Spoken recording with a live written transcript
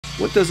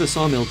What does a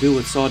sawmill do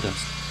with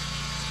sawdust?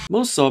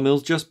 Most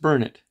sawmills just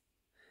burn it.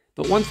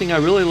 But one thing I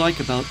really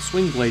like about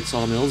swingblade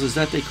sawmills is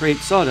that they create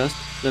sawdust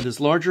that is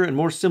larger and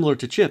more similar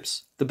to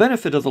chips. The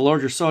benefit of the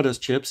larger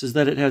sawdust chips is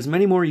that it has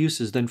many more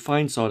uses than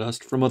fine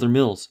sawdust from other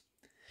mills,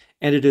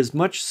 and it is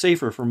much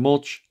safer for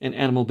mulch and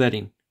animal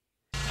bedding.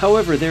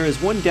 However, there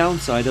is one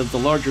downside of the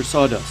larger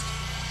sawdust,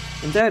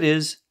 and that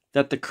is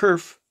that the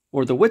kerf,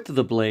 or the width of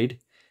the blade,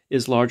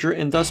 is larger,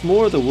 and thus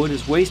more of the wood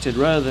is wasted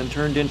rather than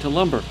turned into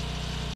lumber.